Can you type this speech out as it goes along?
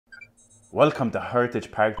Welcome to Heritage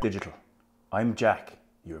Park Digital. I'm Jack,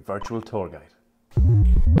 your virtual tour guide.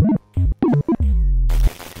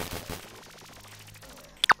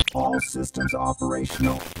 All systems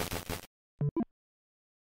operational.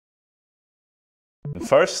 And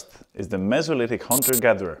first is the Mesolithic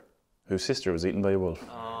hunter-gatherer, whose sister was eaten by a wolf.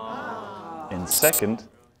 In second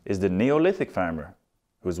is the Neolithic farmer,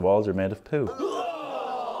 whose walls are made of poo.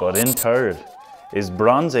 But in third is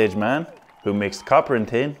Bronze Age man, who mixed copper and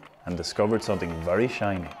tin and discovered something very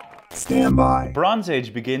shiny. Stand by. The Bronze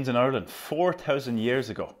Age begins in Ireland 4,000 years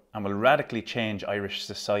ago and will radically change Irish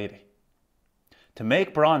society. To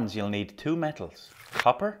make bronze, you'll need two metals,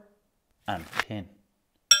 copper and tin.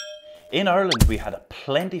 In Ireland, we had a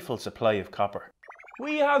plentiful supply of copper.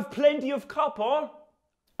 We have plenty of copper.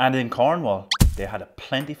 And in Cornwall, they had a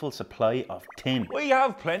plentiful supply of tin. We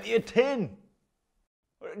have plenty of tin.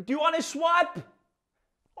 Do you want to swap?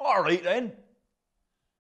 All right then.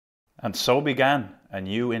 And so began a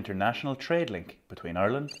new international trade link between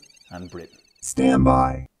Ireland and Britain. Stand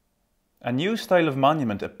by. A new style of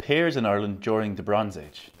monument appears in Ireland during the Bronze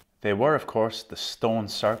Age. They were, of course, the stone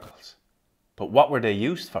circles. But what were they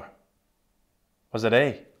used for? Was it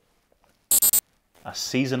A, a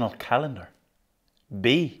seasonal calendar?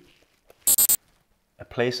 B, a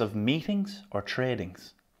place of meetings or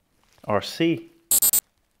tradings? Or C,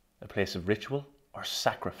 a place of ritual or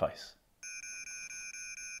sacrifice?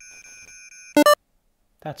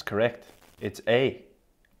 That's correct. It's A,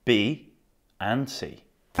 B, and C.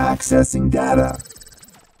 Accessing data.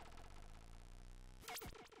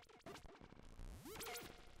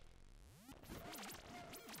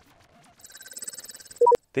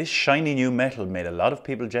 This shiny new metal made a lot of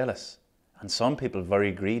people jealous, and some people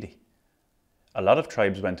very greedy. A lot of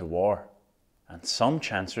tribes went to war, and some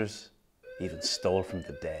chancers even stole from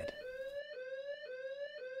the dead.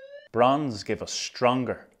 Bronze gave us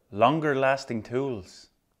stronger, longer lasting tools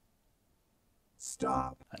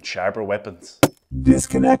Stop. and sharper weapons.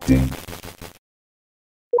 Disconnecting.